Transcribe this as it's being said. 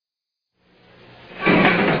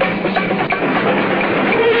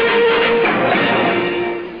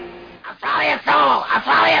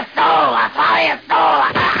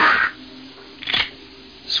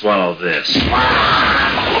this. You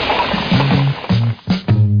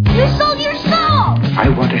sold your soul! I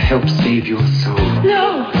want to help save your soul.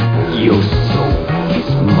 No! Your soul is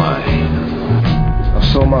mine. I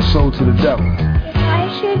sold my soul to the devil. If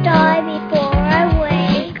I should die before I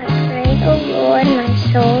wake, I pray the Lord my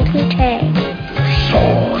soul to take.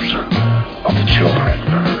 Souls of the children,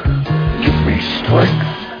 give me strength.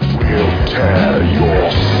 We'll tear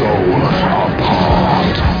your soul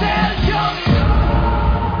apart.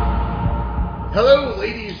 Hello,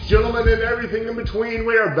 ladies, gentlemen, and everything in between.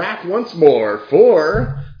 We are back once more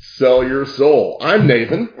for Sell Your Soul. I'm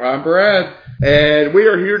Nathan. I'm Brad. And we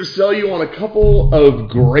are here to sell you on a couple of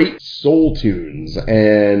great soul tunes.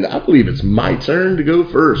 And I believe it's my turn to go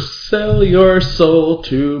first. Sell your soul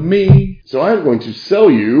to me. So I'm going to sell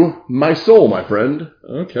you my soul, my friend.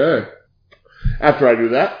 Okay. After I do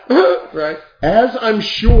that, Right. as I'm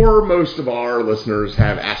sure most of our listeners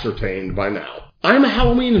have ascertained by now, I'm a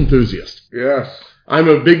Halloween enthusiast. Yes. I'm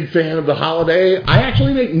a big fan of the holiday. I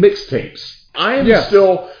actually make mixtapes. I am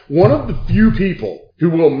still one of the few people who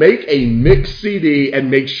will make a mixed CD and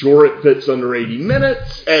make sure it fits under 80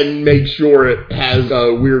 minutes and make sure it has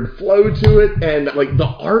a weird flow to it. And like the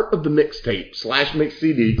art of the mixtape / mixed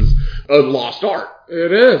CD is a lost art.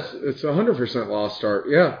 It is. It's 100% lost art.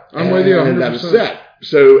 Yeah. I'm with you 100%. And that's it.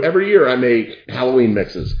 So every year I make Halloween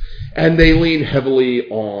mixes. And they lean heavily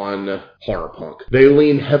on horror punk. They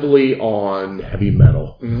lean heavily on heavy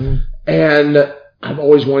metal. Mm-hmm. And I've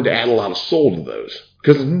always wanted to add a lot of soul to those.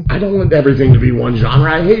 Because I don't want everything to be one genre.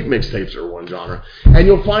 I hate mixtapes are one genre. And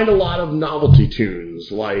you'll find a lot of novelty tunes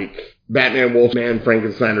like Batman, Wolfman,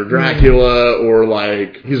 Frankenstein, or Dracula, or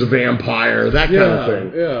like He's a Vampire, that kind of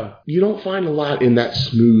thing. Yeah. You don't find a lot in that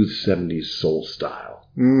smooth 70s soul style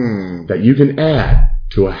that you can add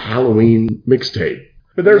to a Halloween mixtape.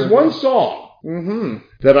 But there's one song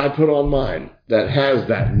that I put on mine that has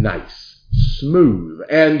that nice, smooth,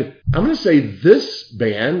 and I'm going to say this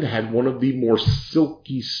band had one of the more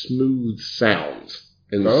silky smooth sounds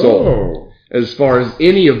in the soul as far as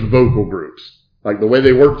any of the vocal groups. Like the way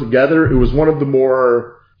they worked together, it was one of the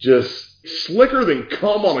more just slicker than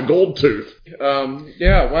cum on a gold tooth.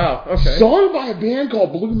 Yeah, wow. Okay. Song by a band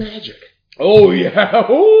called Blue Magic. Oh,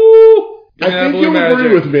 yeah. Ooh. I think you'll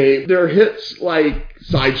agree with me. There are hits like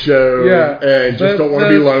Sideshow and Just Don't Want to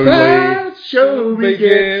Be Lonely. Show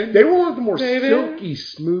begin. They were one of the more silky,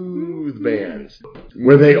 smooth bands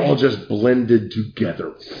where they all just blended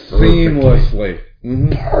together Seamlessly.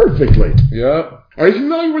 Perfectly. Yep. Are you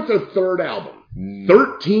familiar with their third album?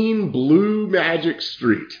 13 Blue Magic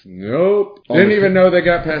Street. Nope. Didn't even know they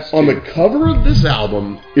got past On the cover of this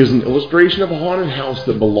album is an illustration of a haunted house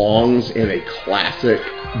that belongs in a classic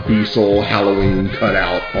Beasel Halloween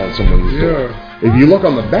cutout on someone's door. If you look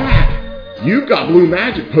on the back, you've got Blue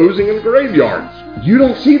Magic posing in the graveyard. You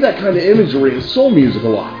don't see that kind of imagery in soul music a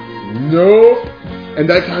lot. Nope. And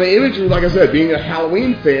that kind of imagery, like I said, being a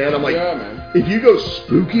Halloween fan, I'm like, man. If you go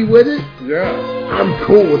spooky with it, I'm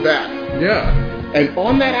cool with that. Yeah. And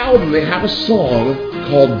on that album, they have a song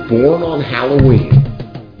called Born on Halloween.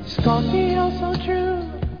 Scorpio, so true.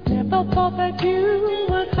 Never thought that you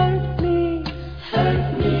would hurt me.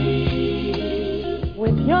 Hurt me.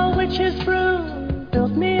 With your witch's brew,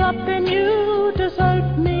 built me up, then you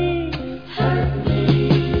desert me. Hurt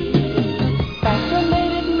me.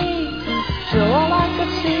 Fascinated me. Sure, all I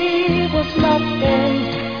could see was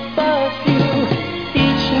nothing but you.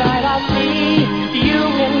 Each night I see you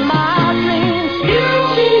in my dreams. You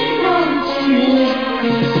keep promises.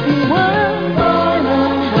 We were born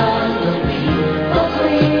on Halloween, the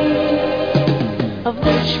queen of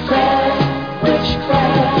witchcraft,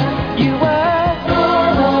 witchcraft. You were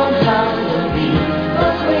born on Halloween, the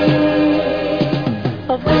queen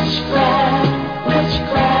of witchcraft,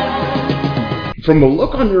 witchcraft. From the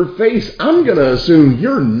look on your face, I'm going to assume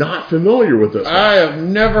you're not familiar with this one. I have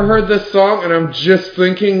never heard this song, and I'm just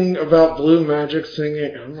thinking about Blue Magic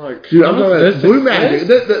singing. I'm like, dude, I'm talking about Blue Magic.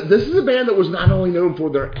 This is a band that was not only known for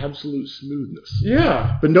their absolute smoothness,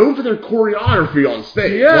 but known for their choreography on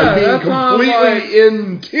stage. Yeah, like being that's completely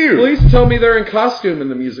in tune. Please tell me they're in costume in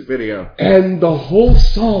the music video. And the whole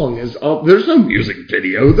song is up. There's no music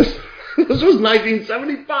video. This was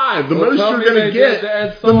 1975. The most you're going to get,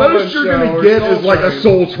 is like a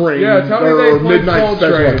Soul Train or a Midnight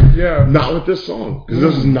Special. Yeah. Not with this song, because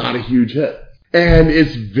this is not a huge hit. And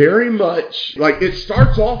it's very much like it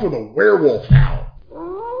starts off with a werewolf howl.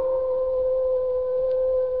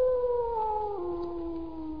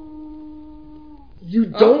 You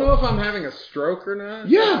don't know if I'm having a stroke or not.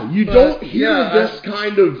 Yeah, you don't hear this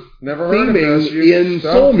kind of never heard theming of this. in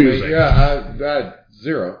soul music. Yeah,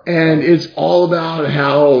 Zero. And it's all about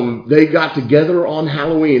how they got together on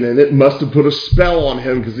Halloween, and it must have put a spell on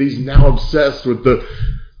him because he's now obsessed with the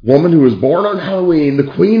woman who was born on Halloween,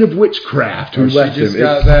 the queen of witchcraft, who left him. She just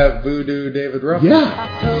got that voodoo David Ruffin. Yeah.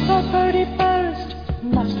 October 31st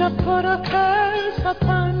must have put a curse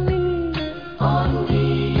upon me. On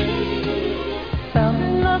me. Fell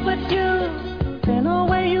in love with you, then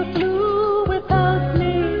away you flew without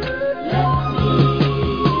me. Left me.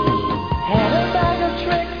 Had a bag of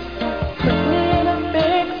tricks, put me in a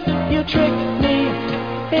fix. You tricked me,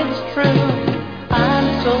 it's true. I'm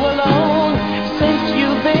so alone since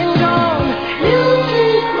you've been gone. You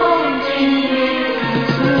keep wanting me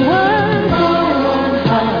to work on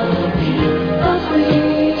Halloween, a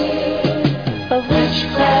queen of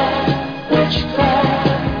witchcraft.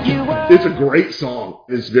 You were. It's a great song.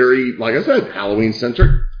 It's very, like I said, Halloween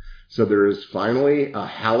centric. So there is finally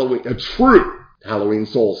a true Halloween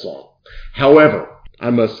soul song. However, I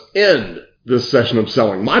must end this session of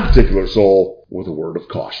selling my particular soul with a word of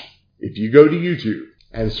caution. If you go to YouTube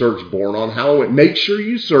and search Born on Halloween, make sure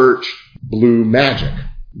you search Blue Magic,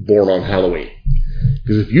 Born on Halloween.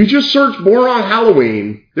 Because if you just search Born on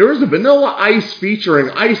Halloween, there is a Vanilla Ice featuring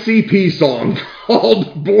ICP song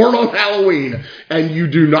called Born on Halloween, and you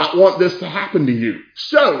do not want this to happen to you.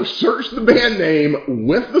 So search the band name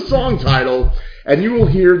with the song title, and you will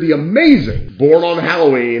hear the amazing Born on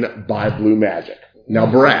Halloween by Blue Magic. Now,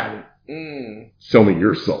 Brad, sell me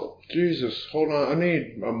your soul. Jesus, hold on. I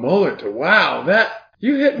need a moment to. Wow, that.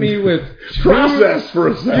 You hit me with. Process for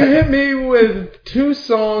a second. You hit me with two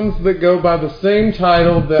songs that go by the same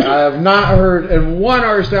title that I have not heard, and one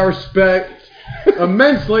artist I respect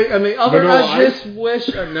immensely, and the other I just wish.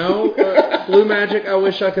 Blue Magic, I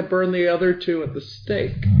wish I could burn the other two at the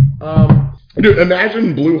stake. Dude,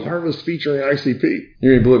 imagine Blue Harvest featuring ICP.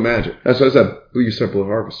 You mean Blue Magic? That's what I said. You said Blue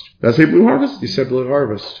Harvest. Did I say Blue Harvest? You said Blue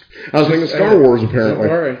Harvest. I was thinking Star Wars, apparently.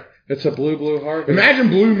 All right. It's a blue harvest. Imagine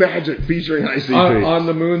Blue Magic featuring ICP. On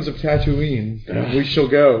the moons of Tatooine. We shall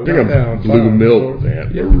go. Blue Mill,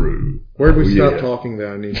 man. Yeah. Where'd we stop talking that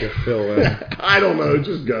I need to fill in? I don't know.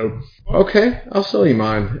 Just go. Okay, I'll sell you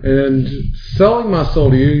mine. And selling my soul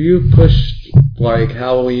to you, you pushed like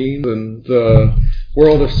Halloween and the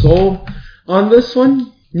world of soul. On this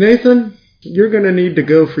one, Nathan, you're going to need to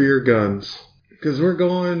go for your guns. Because we're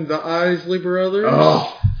going the Isley Brothers.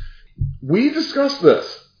 Oh, we discussed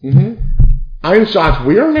this. Mm-hmm. I'm shocked.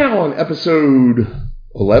 We are now on episode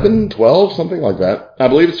 11, 12, something like that. I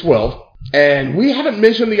believe it's 12. And we haven't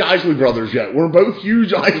mentioned the Isley Brothers yet. We're both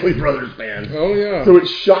huge Isley Brothers fans. Oh, yeah. So it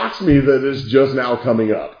shocks me that it's just now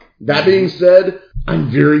coming up. That being said, I'm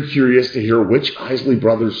very curious to hear which Isley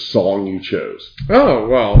Brothers song you chose. Oh,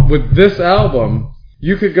 well, with this album,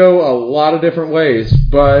 you could go a lot of different ways.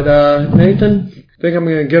 But, Nathan, I think I'm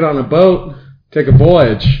going to get on a boat, take a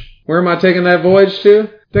voyage. Where am I taking that voyage to?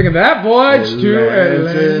 Taking that voyage to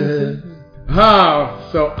Atlanta.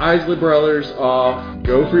 So Isley Brothers off,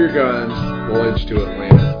 go for your guns, voyage to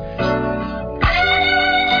Atlanta.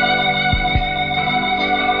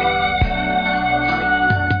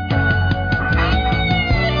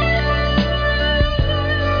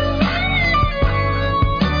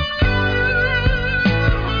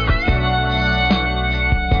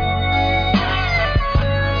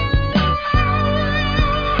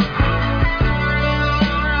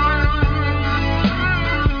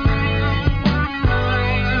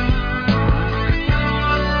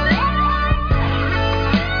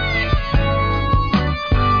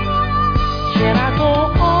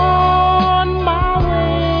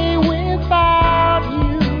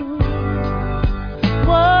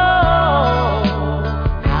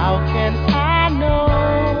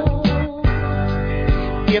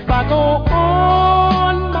 If I go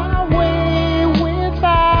on my way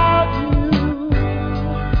without you,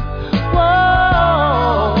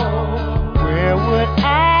 whoa, where would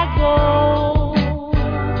I go?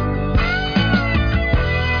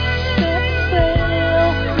 Set sail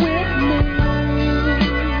with me,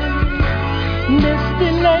 misty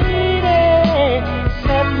lady,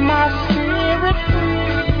 set my spirit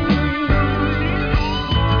free.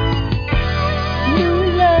 New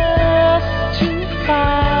love to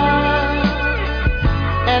find.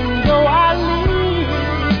 And though I leave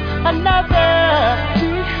another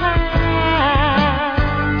behind,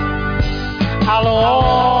 I'll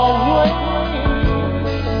always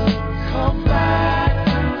come back.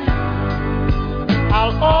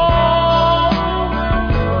 I'll always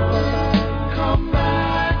come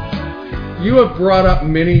back. You have brought up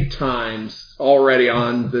many times already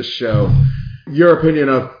on this show your opinion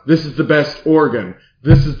of this is the best organ.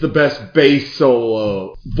 This is the best bass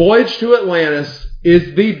solo. Voyage to Atlantis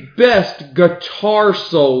is the best guitar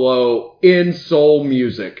solo in soul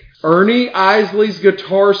music. Ernie Isley's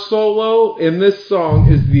guitar solo in this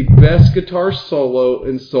song is the best guitar solo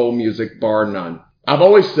in soul music, bar none. I've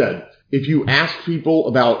always said, if you ask people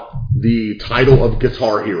about the title of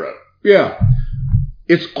Guitar Hero,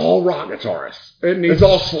 it's all rock guitarists. It's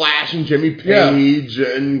all Slash and Jimmy Page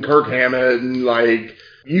and Kirk Hammett and like,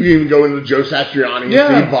 you can even go into Joe Satriani and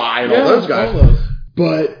Steve Vai and all those guys. All those.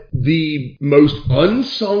 But the most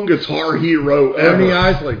unsung guitar hero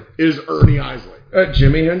ever is Ernie Isley.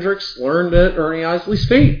 Jimi Hendrix learned at Ernie Isley's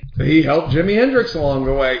feet. He helped Jimi Hendrix along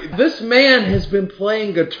the way. This man has been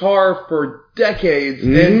playing guitar for decades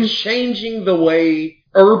and changing the way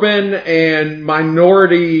urban and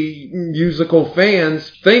minority musical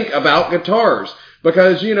fans think about guitars.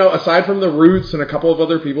 Because, you know, aside from the Roots and a couple of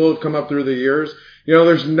other people who have come up through the years, you know,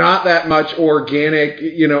 there's not that much organic,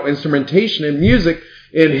 you know, instrumentation in music.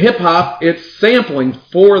 In hip-hop, it's sampling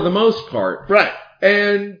for the most part. Right.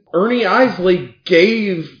 And Ernie Isley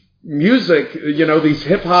gave music, you know, these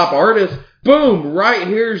hip-hop artists, boom, right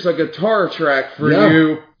here's a guitar track for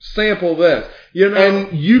you. Sample this. You know?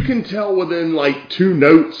 And you can tell within like 2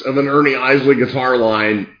 notes of an Ernie Isley guitar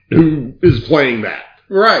line who is playing that.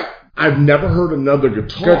 Right. I've never heard another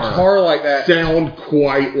guitar like that sound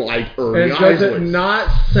quite like Ernie Isley. And does it Isley's. not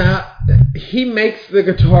sound... He makes the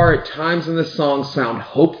guitar at times in the song sound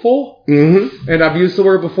hopeful. Mm-hmm. And I've used the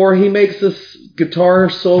word before. He makes this guitar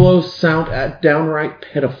solo sound downright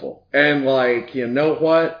pitiful. And like, you know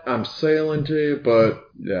what? I'm sailing to, but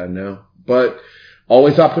But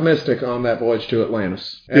always optimistic on that voyage to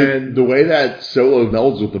Atlantis. And the way that solo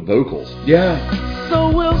melds with the vocals. Yeah. So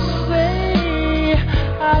we'll say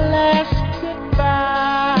our last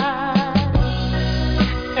goodbye,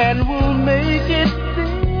 and we'll make it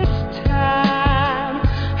this time.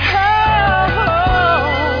 Oh,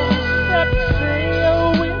 set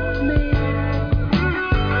sail with me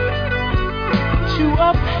to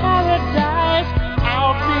a paradise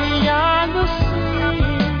out beyond the sea.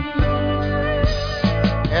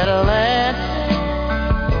 Atlantis.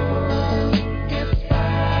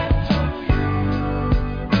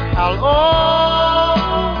 I'll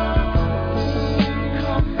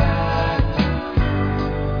come back.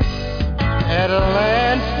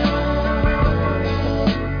 Atlantis.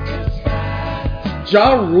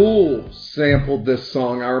 Ja Rule sampled this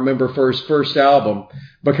song, I remember, for his first album,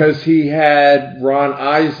 because he had Ron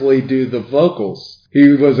Isley do the vocals.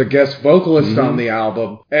 He was a guest vocalist on the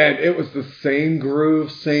album, and it was the same groove,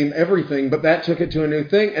 same everything, but that took it to a new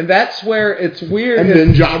thing, and that's where it's weird. And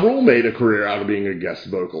then Ja Rule made a career out of being a guest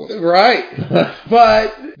vocalist. Right.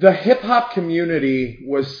 But the hip-hop community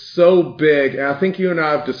was so big, and I think you and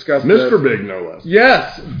I have discussed Mr. Big, no less.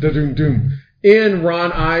 Yes. Da-doom-doom. In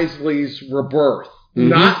Ron Isley's rebirth.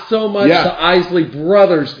 Not so much the Isley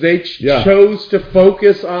brothers. They chose to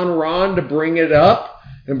focus on Ron to bring it up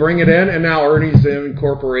and bring it in, and now Ernie's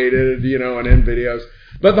incorporated, you know, and in videos.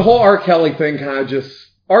 But the whole R. Kelly thing kind of just...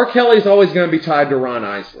 R. Kelly's always going to be tied to Ron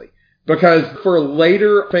Isley. Because for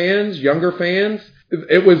later fans, younger fans,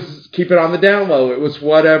 it was keep it on the down low. It was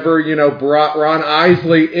whatever, you know, brought Ron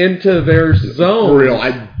Isley into their zone. For real,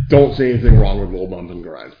 I don't see anything wrong with Lil Bump and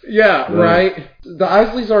Grind. Yeah, right. The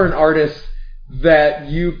Isleys are an artist that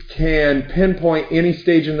you can pinpoint any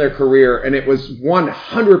stage in their career, and it was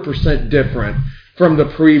 100% different from the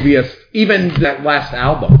previous, even that last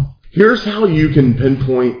album. Here's how you can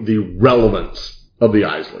pinpoint the relevance of the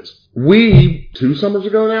Isleys. We, 2 summers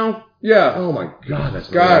ago now? Yeah. Oh my God, that's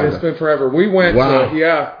it's been forever. We went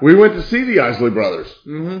we went to see the Isley Brothers.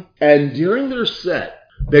 Mm-hmm. And during their set,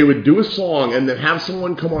 they would do a song and then have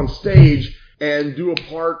someone come on stage and do a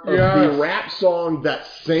part of the rap song that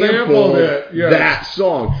sampled that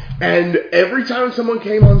song. And every time someone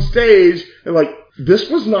came on stage, and like, this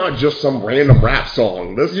was not just some random rap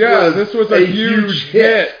song. This was a huge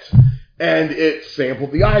hit. And it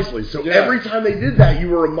sampled the Isleys. So every time they did that, you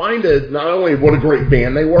were reminded not only of what a great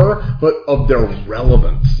band they were, but of their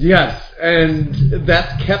relevance. Yes, and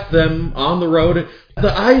that's kept them on the road. The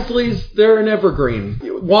Isleys, they're an evergreen.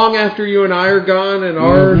 Long after you and I are gone and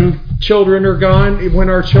our children are gone, when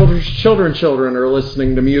our children are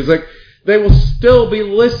listening to music, they will still be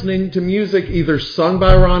listening to music either sung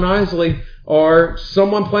by Ron Isley or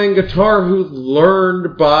someone playing guitar who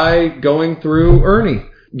learned by going through Ernie.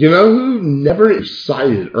 You know who never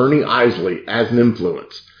cited Ernie Isley as an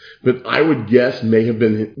influence, but I would guess may have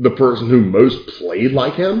been the person who most played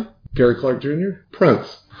like him? Gary Clark Jr.?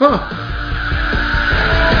 Prince. Huh.